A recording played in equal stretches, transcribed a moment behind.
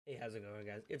Hey, how's it going,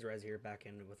 guys? It's Ryzer here, back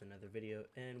in with another video,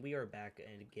 and we are back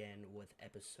again with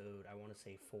episode, I want to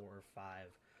say 4 or 5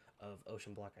 of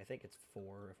OceanBlock. I think it's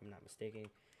 4, if I'm not mistaken.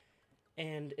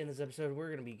 And in this episode, we're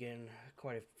going to begin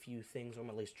quite a few things. I'm going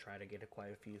to at least try to get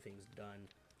quite a few things done.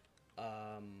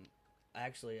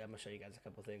 Actually, I'm going to show you guys a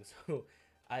couple things. So,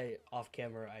 off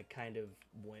camera, I kind of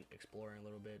went exploring a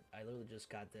little bit. I literally just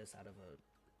got this out of a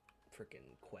freaking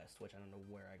quest, which I don't know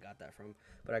where I got that from,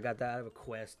 but I got that out of a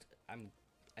quest.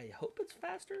 I hope it's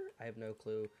faster. I have no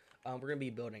clue. We're gonna be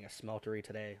building a smeltery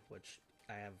today, which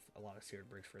I have a lot of seared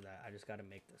bricks for that. I just got to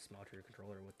make the smeltery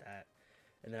controller with that,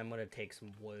 and then I'm gonna take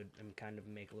some wood and kind of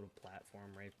make a little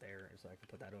platform right there, so I can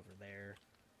put that over there.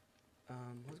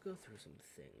 Let's go through some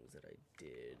things that I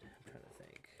did. I'm trying to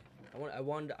think.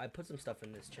 I put some stuff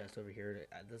in this chest over here.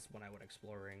 This is when I went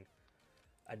exploring.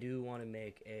 I do want to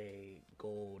make a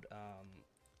gold,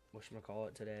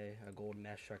 whatchamacallit today, a gold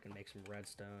mesh so I can make some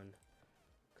redstone.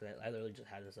 Because I literally just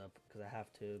had this up because I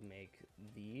have to make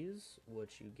these,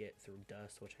 which you get through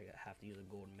dust, which I have to use a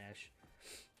gold mesh.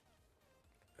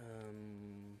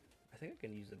 I think I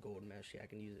can use the gold mesh. Yeah, I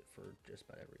can use it for just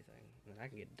about everything. And I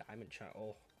can get diamond chunk.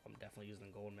 Oh, I'm definitely using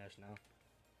the gold mesh now.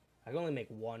 I can only make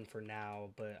one for now,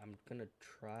 but I'm gonna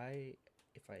try.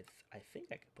 If I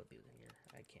think I can put these in here.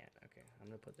 I can't. Okay, I'm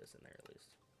gonna put this in there at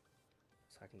least,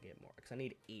 so I can get more. Cause I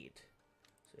need 8.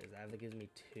 So that gives me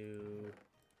 2.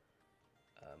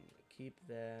 Keep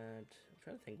that. I'm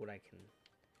trying to think what I can.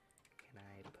 Can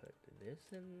I put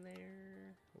this in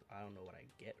there? I don't know what I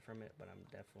get from it, but I'm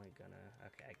definitely gonna.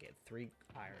 Okay, I get 3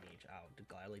 iron each. I'll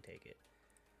gladly take it.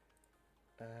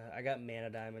 I got mana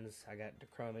diamonds. I got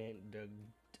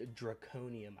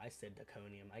draconium. I said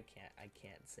draconium. I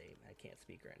can't say. I can't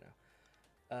speak right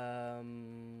now.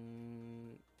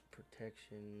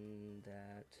 Protection.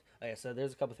 That. Oh yeah. So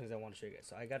there's a couple things I want to show you guys.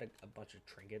 So I got a bunch of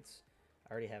trinkets.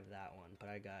 I already have that one, but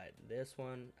I got this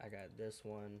one. I got this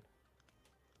one.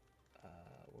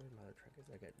 Where are my other trinkets?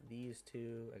 I got these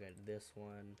 2. I got this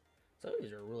one. Some of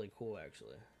these are really cool,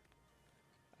 actually.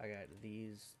 I got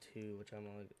these 2, which I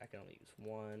can only use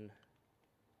 1.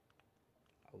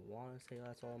 I want to say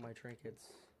that's all my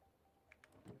trinkets.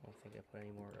 I don't think I put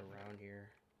any more around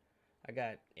here. I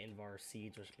got Invar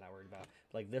seeds, which I'm not worried about.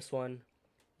 Like this one,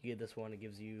 you get this one. It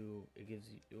gives you.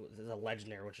 There's a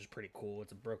legendary, which is pretty cool.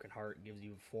 It's a broken heart. It gives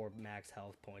you 4 max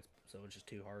health points, so it's just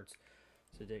 2 hearts.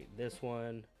 So take this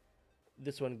one.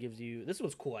 This one gives you. This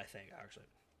one's cool, I think, actually.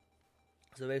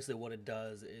 So basically, what it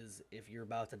does is if you're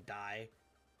about to die.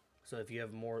 So if you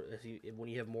have more, when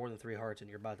you have more than 3 hearts and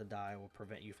you're about to die, it will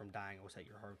prevent you from dying. It will set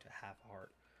your heart to half a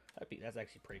heart. That's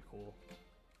actually pretty cool.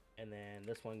 And then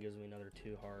this one gives me another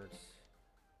 2 hearts.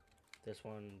 This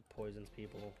one poisons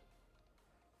people.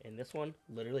 And this one,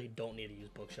 literally don't need to use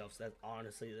bookshelves. That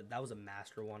honestly, that was a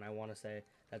master one, I want to say.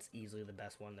 That's easily the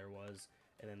best one there was.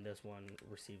 And then this one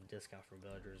received discount from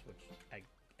villagers, which I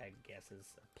guess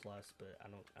is a plus, but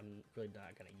I'm really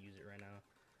not gonna use it right now.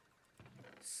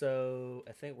 So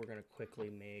I think we're gonna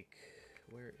quickly make.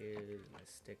 Where is my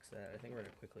sticks at? I think we're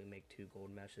gonna quickly make 2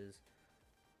 gold meshes.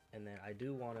 And then I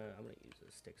do wanna. I'm gonna use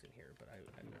the sticks in here, but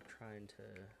I'm trying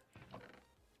to.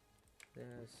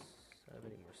 This. I don't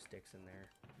have any more sticks in there.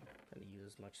 I'm trying to use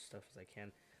as much stuff as I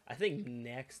can. I think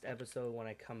next episode when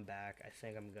I come back, I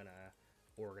think I'm gonna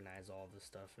organize all this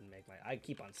stuff and make my. I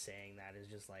keep on saying that. It's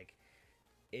just like,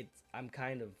 I'm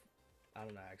kind of. I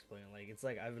don't know how to explain it. Like it's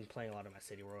like I've been playing a lot of my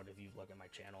City World. If you look at my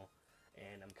channel,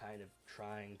 and I'm kind of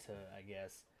trying to. I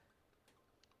guess.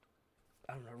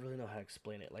 I don't really know how to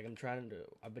explain it. Like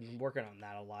I've been working on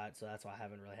that a lot, so that's why I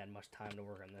haven't really had much time to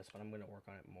work on this. But I'm gonna work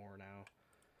on it more now.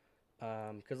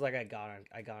 Cause like I got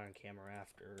on camera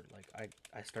after like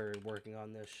I started working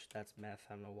on this. That's meth.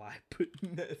 I don't know why I put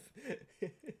meth.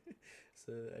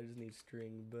 So I just need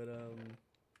string, but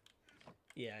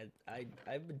yeah,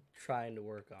 I've been trying to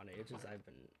work on it. It's just I've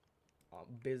been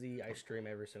busy. I stream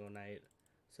every single night,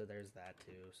 so there's that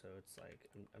too. So it's like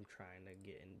I'm trying to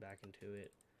get back into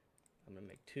it. I'm gonna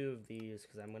make 2 of these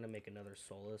because I'm gonna make another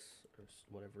Solus or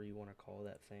whatever you want to call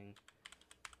that thing.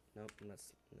 Nope,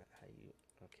 that's not how you.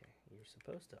 Okay, you're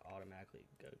supposed to automatically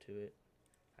go to it.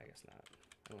 I guess not.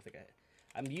 I don't think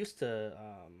I'm used to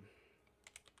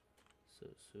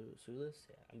Solus.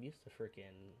 Yeah, I'm used to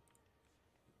freaking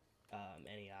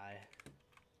NEI.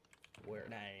 Where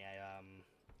not NEI.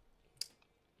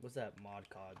 What's that mod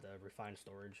called? The refined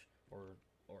storage or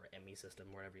ME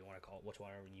system, whatever you want to call it.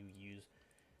 Whatever you use.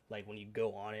 Like when you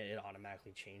go on it, it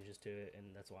automatically changes to it,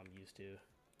 and that's what I'm used to.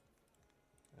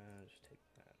 Just take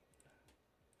that.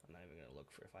 I'm not even gonna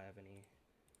look for if I have any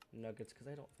nuggets because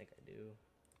I don't think I do.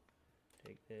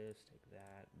 Take this, take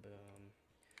that, boom.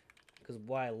 Because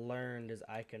what I learned is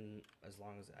I can, as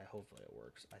long as hopefully it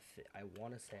works. I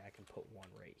want to say I can put one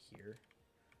right here,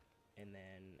 and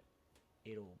then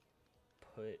it'll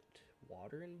put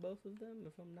water in both of them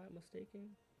if I'm not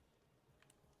mistaken.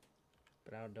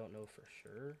 But I don't know for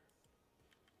sure.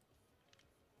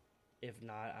 If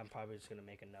not, I'm probably just gonna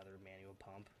make another manual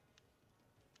pump.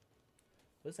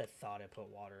 At least I thought I put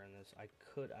water in this. I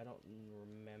don't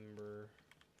remember.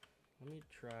 Let me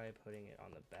try putting it on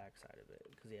the back side of it.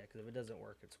 Because if it doesn't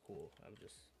work, it's cool. I'm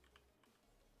just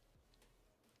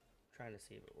trying to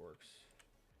see if it works.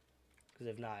 Because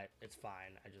if not, it's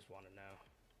fine. I just want to know.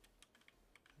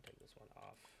 Take this one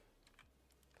off.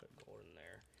 Put gold in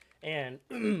there. And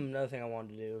another thing I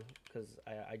wanted to do, because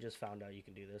I just found out you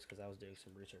can do this because I was doing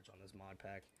some research on this mod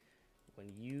pack.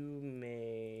 When you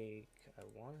make, I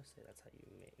want to say that's how you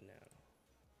make, no.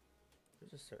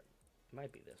 There's a certain, it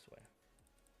might be this way.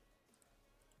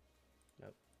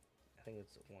 Nope. I think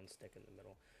it's one stick in the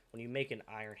middle. When you make an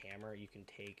iron hammer, you can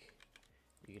take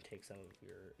some of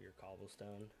your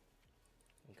cobblestone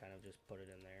and kind of just put it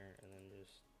in there, and then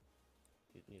just,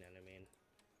 you know what I mean?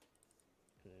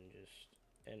 And then just,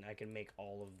 and I can make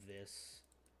all of this,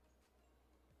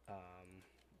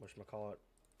 whatchamacallit,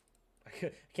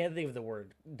 I can't think of the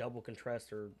word, double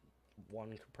compressed or one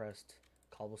compressed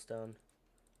cobblestone.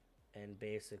 And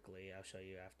basically, I'll show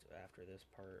you after this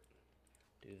part.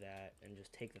 Do that, and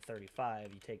just take the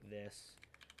 35. You take this,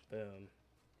 boom,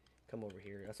 come over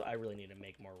here. That's what I really need to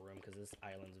make more room, because this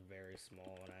island's very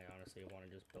small, and I honestly want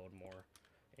to just build more.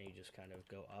 And you just kind of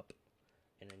go up,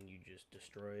 and then you just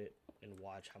destroy it, and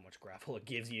watch how much gravel it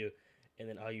gives you. And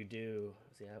then all you do,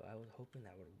 see, I was hoping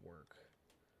that would work.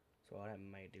 So what I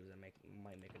might do is I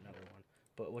might make another one.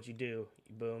 But what you do,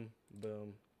 boom,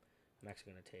 boom. I'm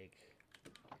actually gonna take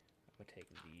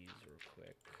these real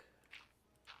quick.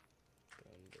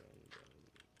 Boom, boom, boom,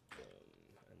 boom,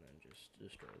 and then just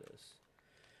destroy this.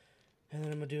 And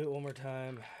then I'm gonna do it one more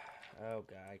time. Oh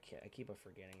god, I keep on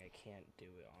forgetting I can't do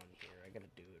it on here. I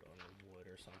gotta do it on wood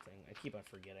or something. I keep on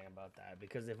forgetting about that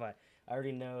because if I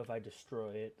already know if I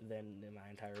destroy it, then my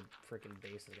entire freaking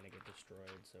base is gonna get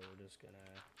destroyed. So we're just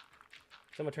gonna.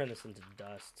 So I'm gonna turn this into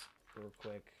dust real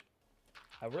quick.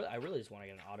 I really just want to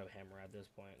get an auto hammer at this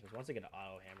point, because once I get an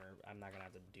auto hammer, I'm not gonna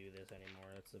have to do this anymore.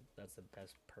 That's the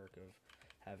best perk of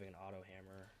having an auto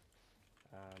hammer.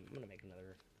 I'm gonna make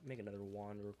another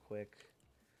wand real quick.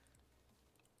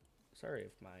 Sorry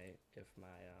if my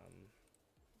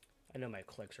I know my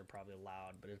clicks are probably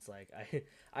loud, but it's like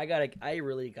I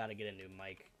really gotta get a new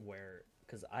mic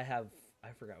because I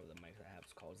forgot what the mic I have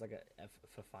is called. It's like a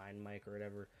F5 mic or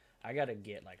whatever. I gotta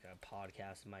get like a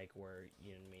podcast mic where,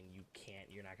 you know what I mean,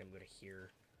 you're not gonna be able to hear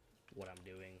what I'm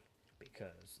doing,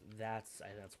 because that's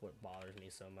what bothers me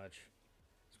so much.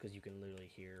 It's because you can literally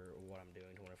hear what I'm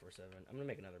doing 24/7. I'm gonna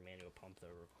make another manual pump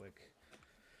though real quick.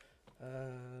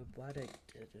 What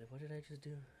did I just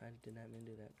do? I did not mean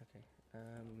to do that. Okay.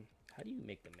 How do you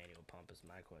make the manual pump is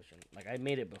my question. Like, I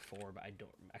made it before, but I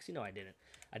don't actually, no, I didn't.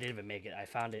 I didn't even make it. I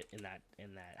found it in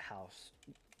that house.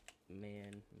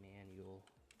 Manual.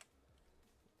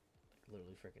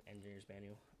 Literally freaking engineer's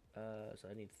manual. So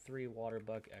I need 3 water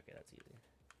buckets. Okay, that's easy.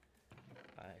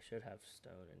 I should have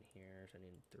stone in here, so I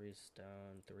need 3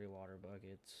 stone, 3 water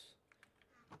buckets.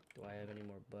 Do I have any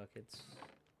more buckets?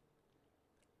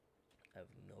 I have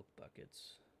milk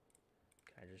buckets.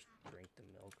 Can I just drink the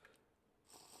milk?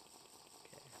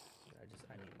 Okay,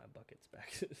 I need my buckets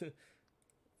back.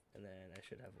 And then I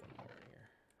should have 1 more in here.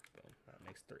 Boom, that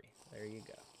makes 3. There you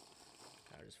go.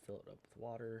 Now just fill it up with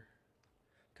water.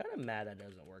 Kind of mad that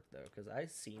doesn't work though, because I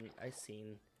seen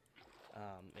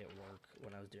it work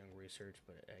when I was doing research,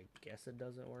 but I guess it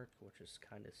doesn't work, which is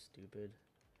kind of stupid.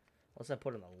 Unless I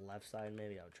put it on the left side,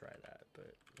 maybe I'll try that.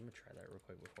 But I'm gonna try that real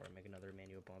quick before I make another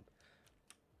manual pump,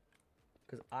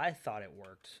 because I thought it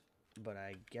worked, but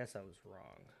I guess I was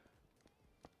wrong.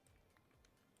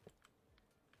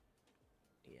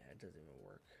 Yeah, it doesn't even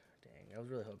work. Dang, I was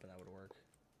really hoping that would work.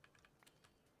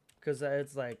 Because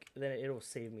it's like, then it'll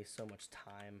save me so much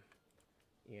time.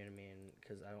 You know what I mean?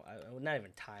 Because not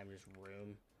even time, just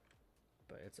room.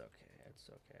 But it's okay. It's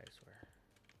okay, I swear.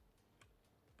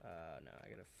 No, I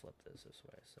gotta flip this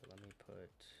way. So let me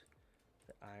put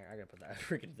the iron. I gotta put that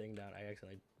freaking thing down. I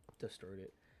accidentally destroyed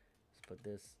it. Let's put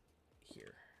this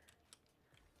here.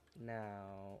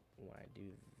 Now, when I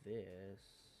do this.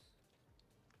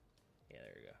 Yeah,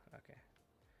 there we go. Okay.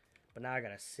 But now I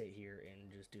gotta sit here and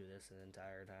just do this the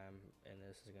entire time, and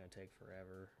this is gonna take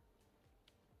forever.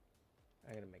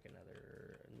 I gotta make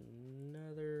another.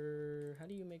 How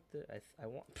do you make the? I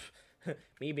want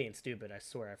me being stupid. I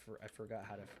swear I forgot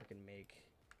how to freaking make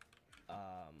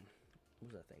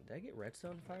What was that thing? Did I get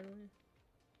redstone finally?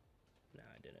 No,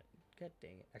 I didn't. God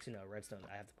dang it. Actually, no, redstone.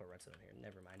 I have to put redstone in here.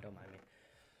 Never mind. Don't mind me.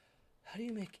 How do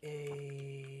you make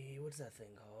a... What's that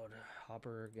thing called?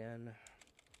 Hopper again.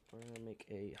 We're going to make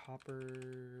a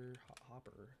hopper...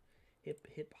 Hopper. Hip,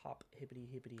 hop, hippity,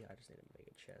 hippity. I just need to make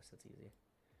a chest. That's easy.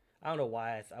 I don't know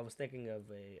why. I was thinking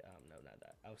of a... no, not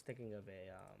that. I was thinking of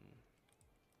a...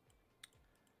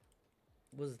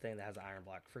 What was the thing that has an iron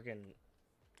block? Freaking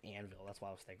anvil. That's what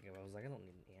I was thinking of. I was like, I don't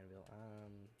need an anvil.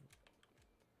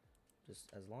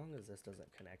 Just as long as this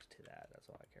doesn't connect to that, that's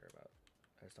all I care about.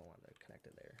 I just don't want to connect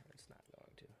it there. It's not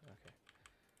going to. Okay.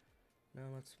 Now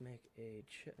let's make a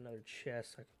another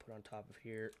chest I can put on top of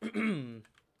here.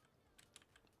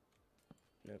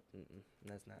 Nope.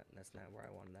 That's not where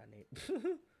I wanted that, Nate.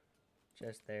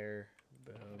 Chest there.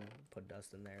 Boom. Put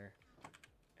dust in there.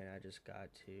 And I just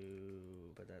got to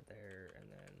put that there,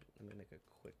 and then let me make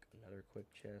another quick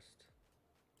chest,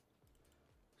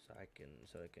 so I can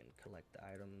collect the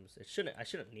items. I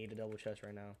shouldn't need a double chest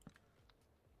right now.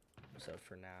 So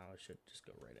for now, it should just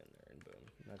go right in there, and boom.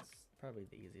 That's probably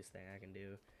the easiest thing I can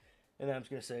do. And then I'm just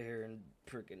gonna sit here and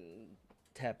freaking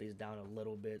tap these down a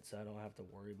little bit, so I don't have to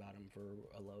worry about them for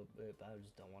a little bit. But I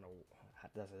just don't want to.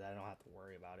 I don't have to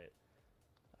worry about it.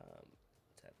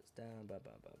 Tap this down.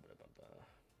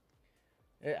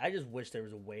 I just wish there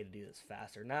was a way to do this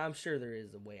faster. Now I'm sure there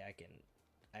is a way I can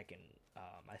I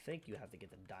think you have to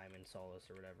get the diamond solace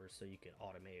or whatever so you can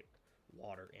automate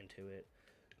water into it.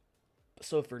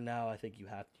 So for now I think you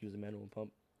have to use a manual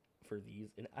pump for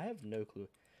these, and I have no clue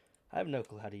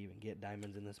how to even get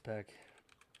diamonds in this pack.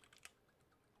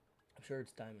 I'm sure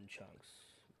it's diamond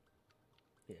chunks.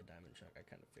 Yeah, diamond chunk. I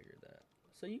kind of figured that.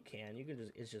 So you can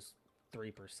just, it's just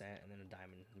 3%, and then a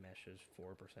diamond mesh is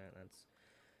 4%. That's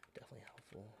definitely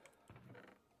helpful.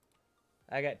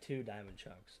 I got 2 diamond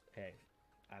chunks. Hey,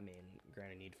 I mean,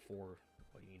 granted, you need 4.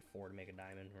 What, you need 4 to make a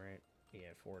diamond, right?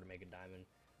 Yeah, 4 to make a diamond.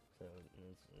 So,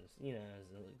 it's you know,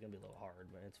 it's gonna be a little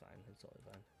hard, but it's fine. It's totally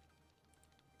fine.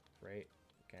 Right?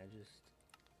 Can I just...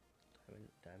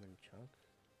 Diamond chunk?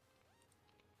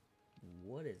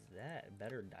 What is that?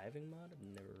 Better diving mod?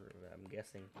 I'm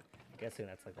guessing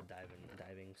that's like the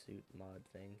diving suit mod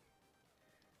thing.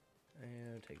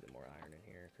 And take the more iron in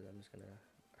here, because I'm just gonna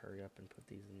hurry up and put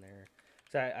these in there.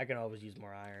 So I can always use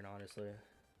more iron, honestly.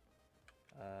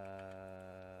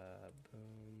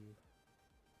 Boom.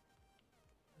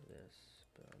 This,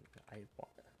 boom.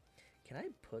 Can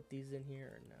I put these in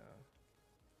here or no?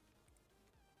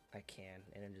 I can,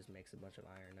 and it just makes a bunch of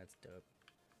iron. That's dope.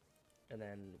 And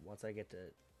then once I get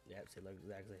to, yeah, see, look,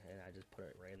 exactly, and I just put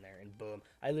it right in there, and boom.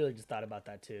 I literally just thought about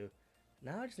that too.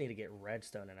 Now I just need to get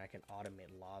redstone, and I can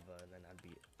automate lava, and then I'd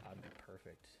be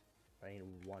perfect. But I need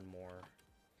one more,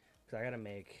 cause I gotta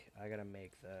make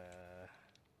the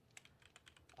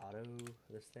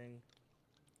this thing.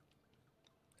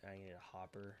 I need a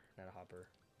hopper, not a hopper,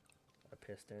 a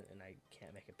piston, and I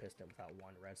can't make a piston without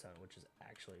 1 redstone, which is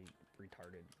actually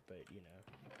retarded, but you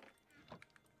know.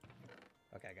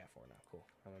 Okay, I got 4 now. Cool.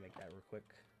 I'm gonna make that real quick.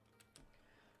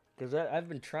 Cause I've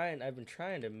been trying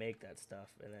to make that stuff,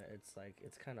 and it's like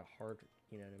it's kind of hard,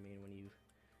 you know what I mean, when you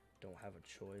don't have a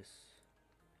choice.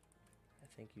 I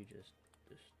think you just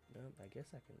no. I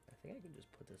guess I think I can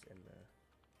just put this in the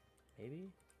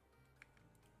maybe.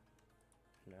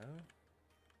 No.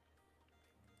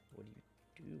 What do you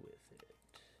do with it?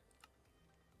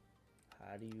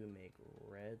 How do you make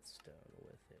redstone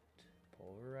with it?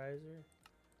 Pulverizer?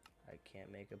 I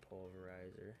can't make a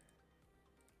pulverizer.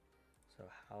 So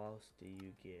how else do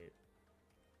you get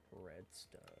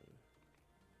redstone?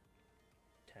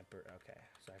 Temper. Okay,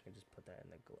 so I can just put that in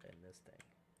this thing.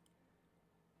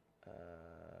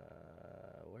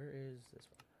 Where is this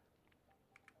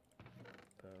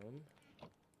one? Boom.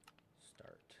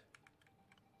 Start.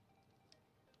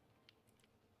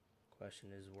 Question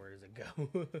is, where does it go?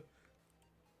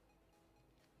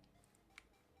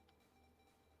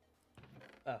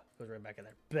 Oh, goes right back in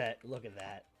there. Bet. Look at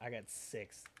that. I got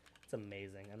 6. It's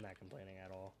amazing. I'm not complaining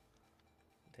at all.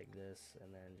 Take this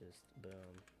and then just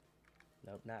boom.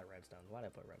 Nope, not redstone. Why did I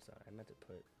put redstone? I meant to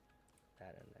put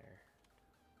that in there.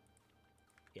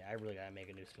 Yeah, I really gotta make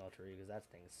a new smeltery because that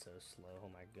thing's so slow. Oh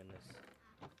my goodness.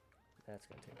 That's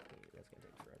gonna take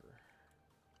forever.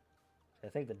 I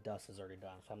think the dust is already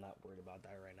done, so I'm not worried about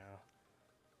that right now.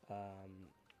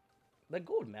 The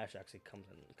gold mesh actually comes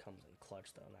in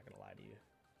clutch though, I'm not gonna lie to you.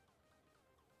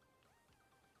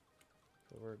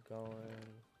 So we're going.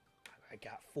 I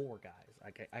got 4 guys.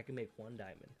 I can make 1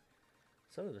 diamond.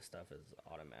 Some of the stuff is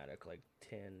automatic, like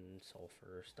tin,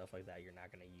 sulfur, stuff like that. You're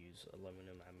not gonna use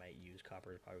aluminum. I might use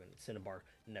copper. Probably gonna cinnabar.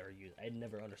 Never use. I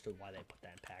never understood why they put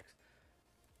that in packs.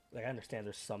 Like, I understand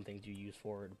there's some things you use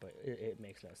for it, but it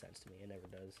makes no sense to me. It never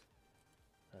does.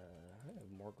 I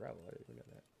have more gravel. I didn't even know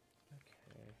that.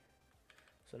 Okay.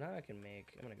 So now I can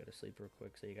make... I'm going to go to sleep real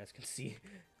quick so you guys can see.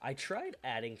 I tried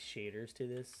adding shaders to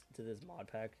this mod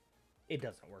pack. It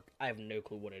doesn't work. I have no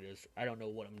clue what it is. I don't know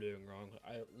what I'm doing wrong.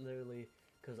 I literally...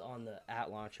 Because on the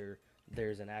 @launcher,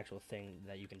 there's an actual thing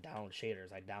that you can download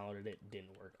shaders. I downloaded it.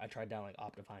 Didn't work. I tried downloading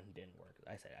Optifine. Didn't work.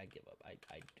 I said, I give up. I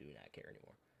do not care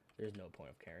anymore. There's no point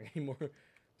of caring anymore.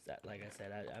 That, like I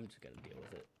said, I'm just going to deal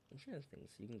with it. I'm trying to think.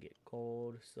 So you can get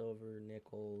gold, silver,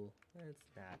 nickel. It's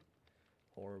not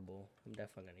horrible. I'm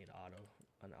definitely going to need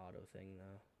an auto thing,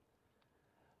 though.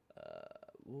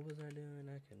 What was I doing?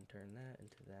 I can turn that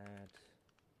into that.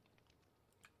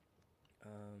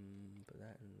 Put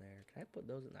that in there. Can I put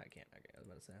those in? No, I can't. Okay, I was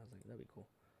about to say. I was like, that'd be cool.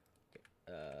 Okay.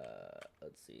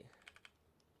 Let's see.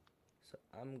 So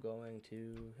I'm going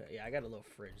to... Yeah, I got a little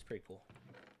fridge. It's pretty cool.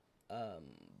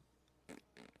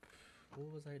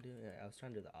 What was I doing? Yeah, I was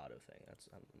trying to do the auto thing. That's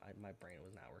my brain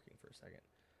was not working for a second.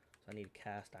 So I need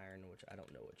cast iron, which I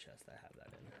don't know what chest I have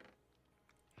that in.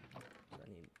 So I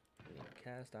need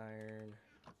cast iron.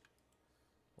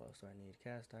 What else do I need?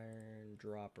 Cast iron,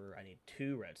 dropper. I need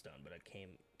 2 redstone, but it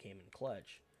came in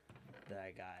clutch that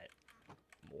I got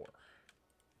more.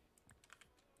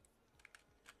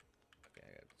 Okay,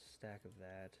 I got a stack of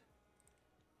that.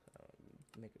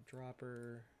 Make a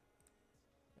dropper.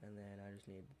 And then I just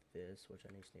need this, which I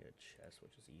just need a chest,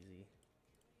 which is easy.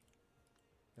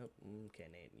 Nope. Okay,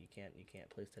 Nate, you can't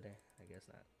place today. I guess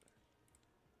not.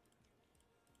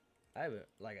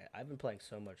 I've been playing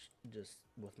so much just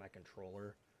with my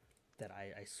controller that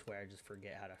I swear I just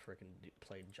forget how to freaking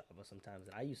play Java sometimes.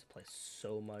 And I used to play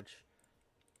so much,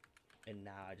 and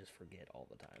now I just forget all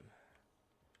the time.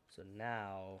 So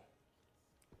now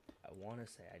I want to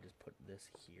say I just put this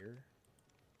here.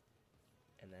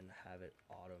 And then have it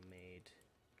automate.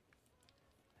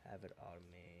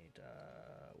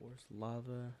 Where's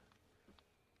lava?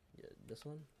 Yeah, this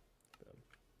one. Boom.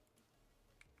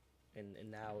 And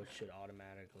now it should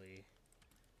automatically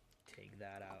take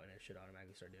that out, and it should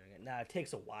automatically start doing it. Now it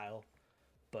takes a while,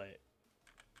 but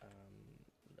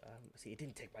see, it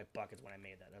didn't take my buckets when I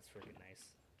made that. That's freaking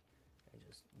nice. And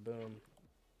just boom,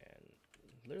 and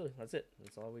literally that's it.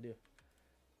 That's all we do.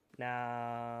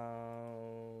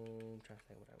 Now, I'm trying to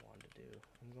think what I wanted to do.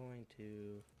 I'm going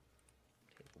to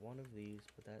take one of these,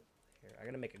 put that here. I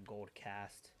gotta make a gold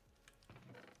cast.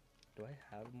 Do I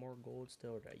have more gold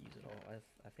still, or did I use it all?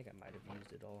 I think I might have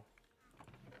used it all.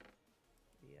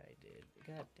 Yeah, I did.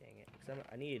 God dang it! Cause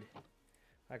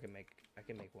I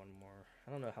can make one more.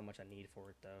 I don't know how much I need for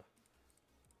it though.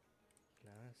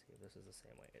 Now let's see if this is the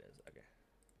same way it is. Okay.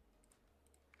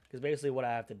 Because basically what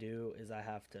I have to do is I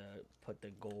have to put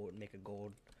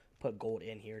put gold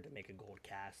in here to make a gold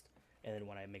cast. And then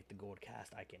when I make the gold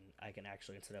cast, I can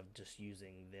actually, instead of just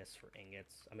using this for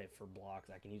ingots, I mean for blocks,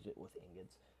 I can use it with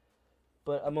ingots.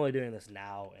 But I'm only doing this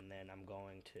now, and then I'm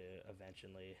going to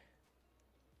eventually...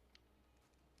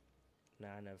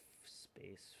 Not enough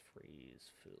space,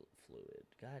 freeze, fluid.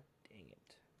 God dang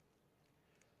it.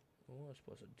 What am I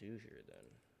supposed to do here then?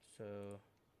 So...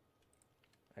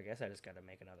 I guess I just gotta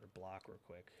make another block real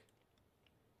quick.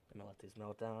 I'm gonna let these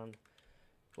melt down.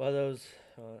 Well, those,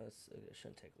 it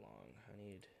shouldn't take long. I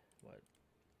need, what,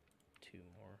 2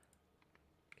 more.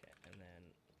 Okay, and then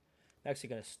I'm actually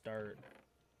gonna start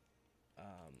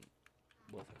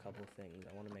with a couple of things.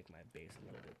 I want to make my base a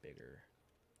little bit bigger.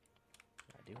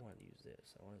 I do want to use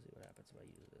this. I want to see what happens if I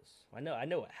use this. I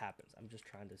know what happens. I'm just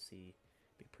trying to see.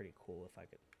 It'd be pretty cool if I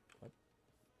could.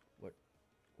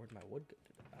 Where'd my wood go?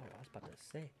 Oh, I was about to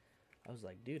say. I was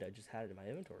like, dude, I just had it in my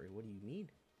inventory. What do you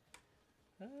mean?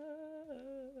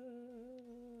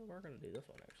 We're gonna do this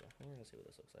one actually. We're gonna see what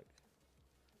this looks like.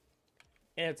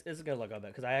 And it's gonna look up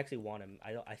because I actually want to.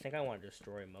 I think I want to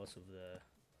destroy most of the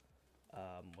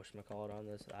whatchamacallit on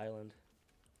this island.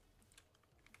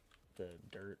 The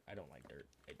dirt. I don't like dirt.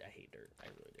 I hate dirt. I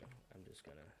really do. I'm just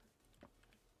gonna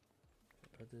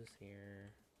put this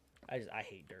here. I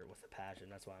hate dirt with a passion.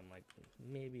 That's why I'm like,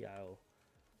 maybe I'll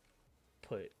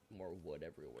put more wood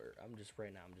everywhere.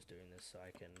 Right now I'm just doing this so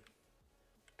I can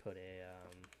put a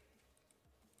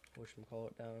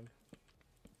whatchamacallit down.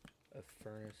 A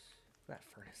furnace. Not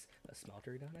furnace. A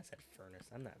smeltery down. I said furnace.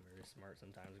 I'm not very smart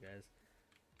sometimes, guys.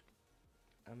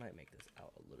 I might make this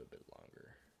out a little bit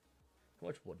longer. How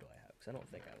much wood do I have? Because I don't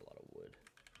think I have a lot of wood.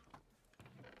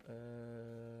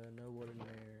 No wood in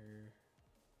there.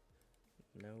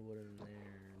 No wood in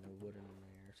there. No wood in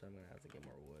there. So I'm going to have to get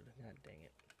more wood. God dang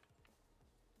it.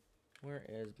 Where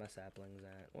is my saplings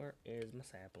at? Where is my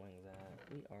saplings at?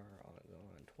 We are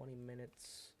on 20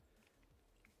 minutes.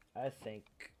 I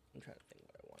think I'm trying to think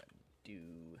what I want to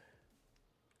do.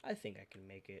 I think I can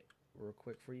make it real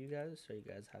quick for you guys, show you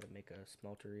guys how to make a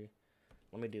smeltery.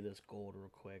 Let me do this gold real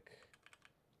quick,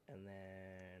 and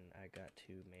then I got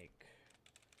to make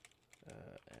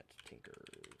at Tinkers.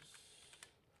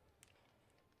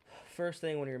 First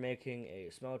thing when you're making a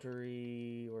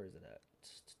smeltery, where is it at?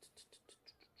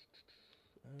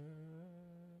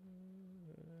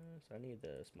 So I need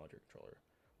the smelter controller,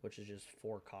 which is just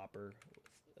 4 copper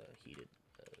with heated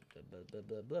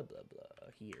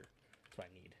heater. That's what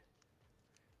I need.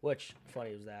 Which,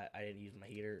 funny was that I didn't use my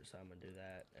heater, so I'm gonna do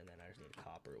that, and then I just need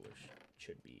copper, which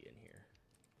should be in here.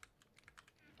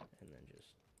 And then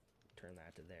just turn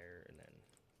that to there, and then,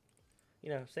 you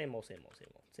know, same old.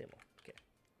 Okay.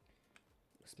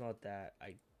 Smelt that.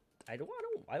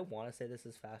 I want to say this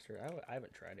is faster. I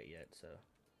haven't tried it yet, so.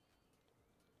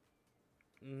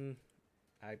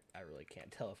 I really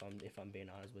can't tell if I'm being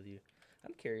honest with you.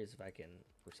 I'm curious if I can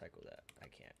recycle that. I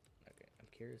can't. Okay. I'm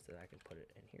curious that I can put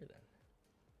it in here then.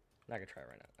 I'm not gonna try it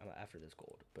right now. I'm after this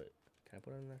gold, but can I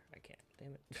put it in there? I can't.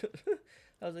 Damn it.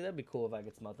 I was like, that'd be cool if I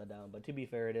could smelt that down. But to be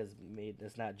fair, it is made.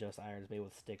 It's not just iron. It's made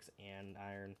with sticks and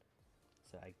iron.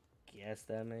 So I guess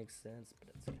that makes sense. But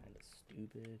it's kind of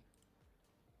stupid.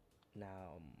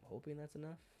 Now I'm hoping that's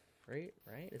enough. Right?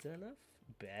 Is it enough?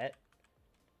 Bet.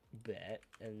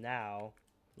 And now,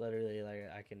 literally, like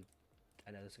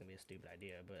I know this is gonna be a stupid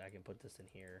idea, but I can put this in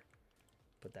here,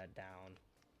 put that down,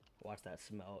 watch that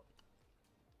smelt,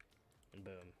 and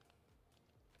boom.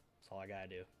 That's all I gotta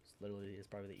do. It's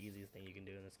probably the easiest thing you can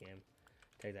do in this game.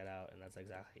 Take that out, and that's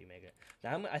exactly how you make it.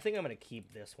 Now I think I'm gonna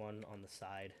keep this one on the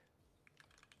side,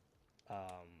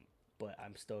 but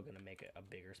I'm still gonna make it a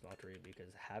bigger smeltery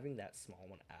because having that small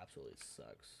one absolutely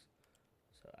sucks.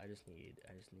 So I just need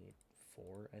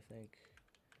 4, I think,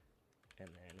 and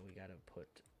then we gotta put,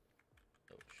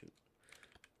 oh shoot,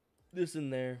 this in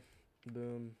there.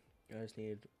 Boom. I just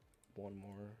need 1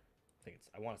 more.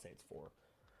 I want to say it's 4.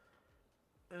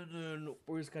 And then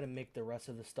we're just gonna make the rest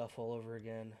of the stuff all over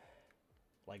again,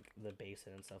 like the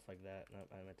basin and stuff like that.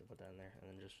 Nope, I meant to put that in there, and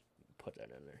then just put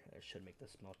that in there. It should make the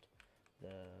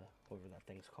whatever that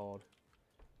thing's called,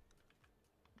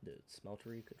 the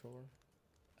smeltery controller.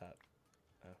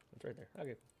 Oh, it's right there.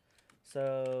 Okay.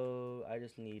 So I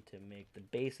just need to make the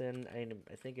basin.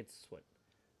 I think it's what,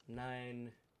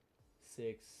 9,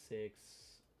 6, 6,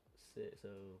 6.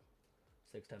 So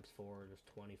 6 times 4 is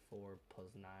 24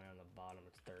 plus 9 on the bottom.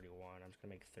 It's 31. I'm just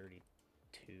gonna make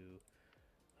 32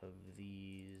 of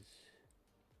these.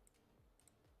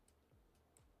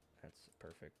 That's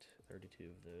perfect. 32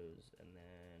 of those, and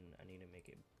then I need to make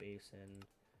a basin.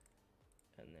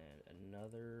 And then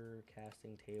another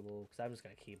casting table, because I'm just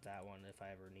going to keep that one if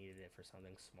I ever needed it for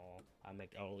something small.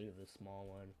 I'll leave the small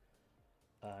one.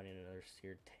 I need another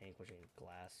seared tank, which I need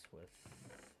glass with,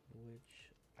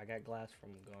 which I got glass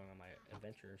from going on my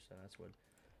adventure, so that's what.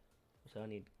 So I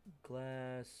need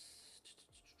glass.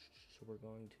 So we're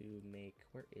going to make,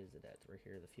 where is it at? Right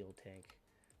here, the fuel tank.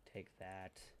 Take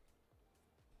that.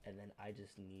 And then I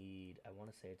just need, I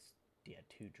want to say it's,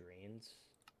 2 drains.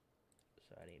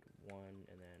 So I need 1,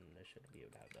 and then I should be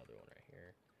able to have the other one right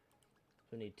here.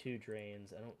 So I need 2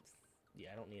 drains. I don't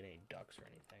need any ducts or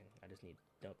anything. I just need,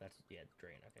 nope, that's,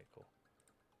 drain. Okay, cool.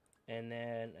 And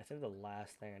then I think the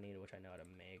last thing I need, which I know how to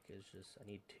make, is just, I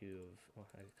need 2 of, oh,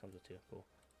 it comes with 2, cool.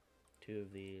 2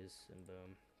 of these, and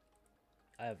boom.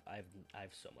 I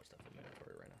have so much stuff in my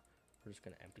inventory right now. We're just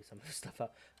gonna empty some of this stuff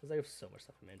out, because I have so much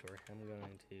stuff in my inventory. I'm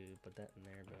going to put that in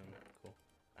there, boom, cool.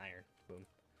 Iron, boom.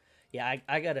 Yeah,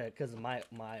 I gotta, because my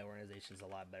organization's a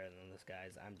lot better than this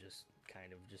guy's. I'm just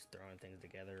kind of just throwing things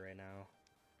together right now.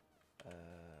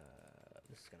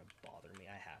 This is gonna bother me.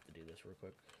 I have to do this real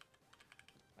quick.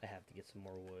 I have to get some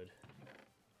more wood.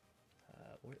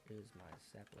 Where is my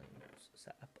saplings?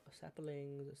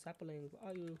 Saplings,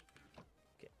 where are you?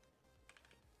 Okay.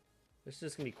 This is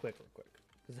just gonna be real quick.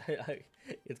 Because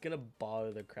it's gonna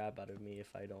bother the crap out of me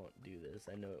if I don't do this.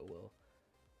 I know it will.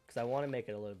 Because I want to make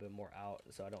it a little bit more out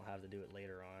so I don't have to do it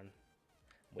later on.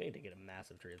 I'm waiting to get a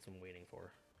massive tree. That's what I'm waiting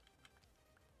for.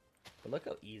 But look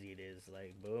how easy it is.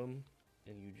 Like, boom.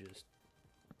 And you just,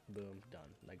 boom,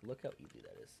 done. Like, look how easy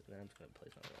that is. And then I'm just going to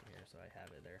place another one here so I have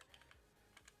it there.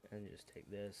 And just take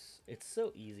this. It's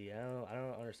so easy. I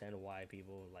don't understand why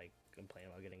people, like, complain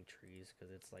about getting trees.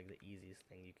 Because it's, like, the easiest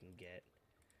thing you can get.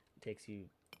 It takes you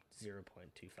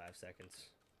 0.25 seconds.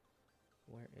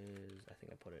 Where is, I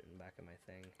think I put it in the back of my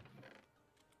thing.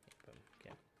 Boom,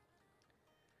 okay.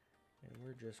 And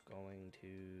we're just going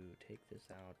to take this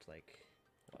out, like,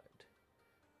 what?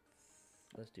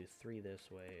 Let's do 3 this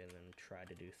way, and then try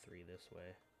to do 3 this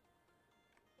way.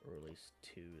 Or at least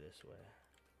 2 this way.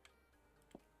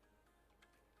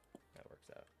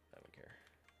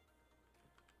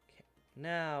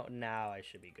 Now I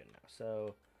should be good now.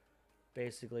 So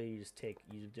basically, you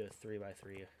do a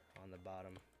 3x3 on the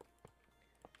bottom.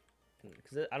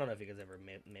 Because I don't know if you guys ever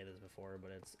made this before,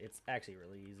 but it's actually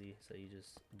really easy. So you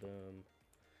just boom.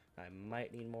 I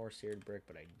might need more seared brick,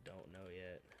 but I don't know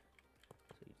yet.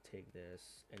 So you take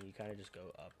this and you kind of just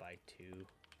go up by 2.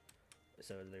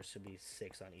 So there should be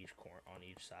 6 on each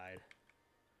side.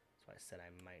 So I said I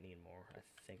might need more. I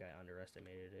think I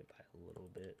underestimated it by a little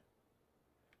bit,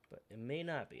 but it may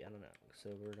not be. I don't know.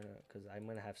 So we're gonna, because I'm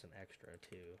gonna have some extra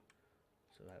too.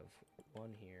 So I have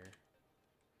 1 here.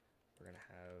 We're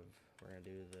gonna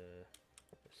do the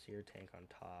sear tank on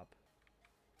top.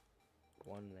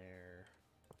 1 there,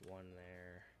 1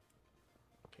 there.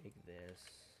 Take this.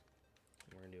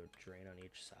 And we're gonna do a drain on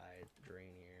each side.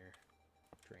 Drain here,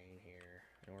 drain here,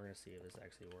 and we're gonna see if this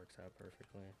actually works out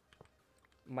perfectly.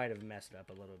 Might have messed it up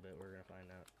a little bit. We're gonna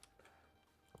find out.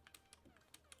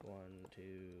 1, 2,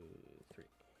 3.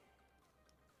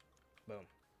 Boom.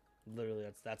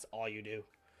 Literally, that's all you do.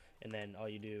 And then all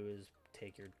you do is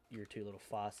take your 2 little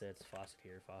faucets, faucet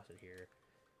here.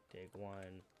 Take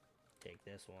 1, take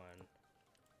this one,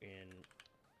 and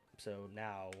so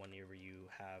now whenever you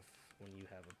have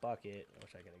a bucket, I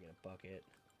wish I could get a bucket,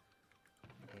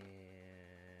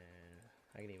 and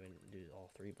I can even do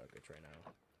all 3 buckets right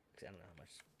now. I don't know how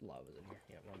much lava is in here.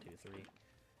 Yeah, 1, 2, 3.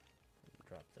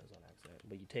 Drop those on accident.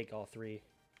 But you take all 3.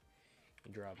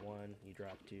 You drop 1. You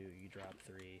drop 2. You drop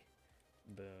 3.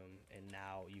 Boom. And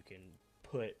now you can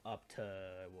put up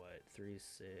to what? 3,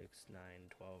 6, 9,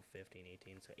 12, 15,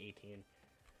 18. So 18.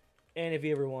 And if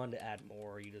you ever wanted to add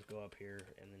more, you just go up here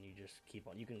and then you just keep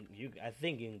on. I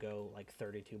think you can go like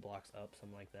 32 blocks up,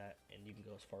 something like that, and you can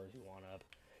go as far as you want up.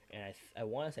 And I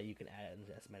want to say you can add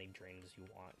as many drains as you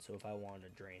want. So if I wanted to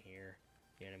drain here,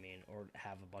 you know what I mean, or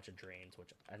have a bunch of drains,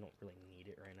 which I don't really need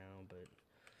it right now, but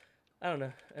I don't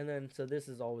know. And then, so this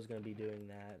is always going to be doing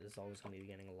that. This is always going to be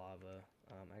getting lava.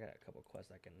 I got a couple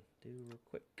quests I can do real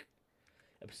quick.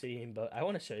 Obsidian, but I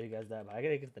want to show you guys that, but I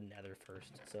got to get the nether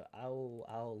first. So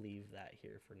I'll leave that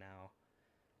here for now.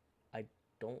 I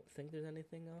don't think there's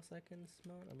anything else I can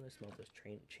smelt. I'm going to smelt this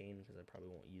chain because I probably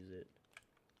won't use it.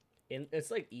 And it's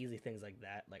like easy things like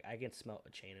that. Like I can smelt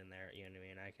a chain in there, you know what I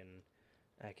mean?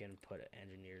 I can put an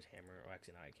engineer's hammer. Or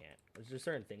actually, no, I can't. There's just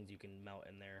certain things you can melt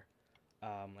in there.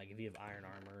 Like if you have iron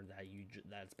armor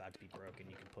that's about to be broken,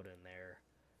 you can put it in there.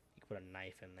 You can put a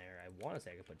knife in there. I want to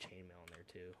say I could put chainmail in there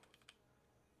too.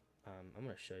 I'm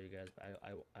gonna show you guys. But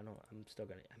I don't. I'm still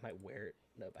gonna. I might wear it.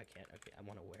 Nope, I can't. Okay, I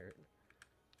want to wear it.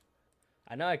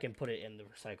 I know I can put it in the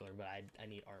recycler, but I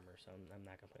need armor, so I'm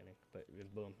not complaining. But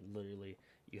boom, literally,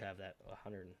 you have that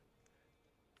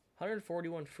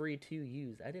 141 free to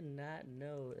use. I did not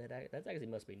know that. That actually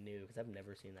must be new because I've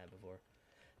never seen that before.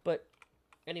 But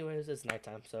anyways, it's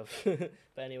nighttime, so. But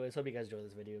anyways, hope you guys enjoyed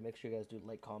this video. Make sure you guys do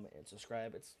like, comment, and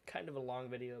subscribe. It's kind of a long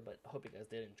video, but I hope you guys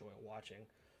did enjoy watching.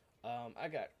 I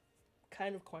got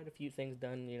kind of quite a few things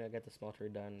done. You know, I got the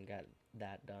smeltery done, got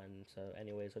that done. So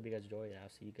anyways, hope you guys enjoy, and I'll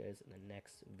see you guys in the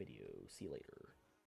next video. See you later.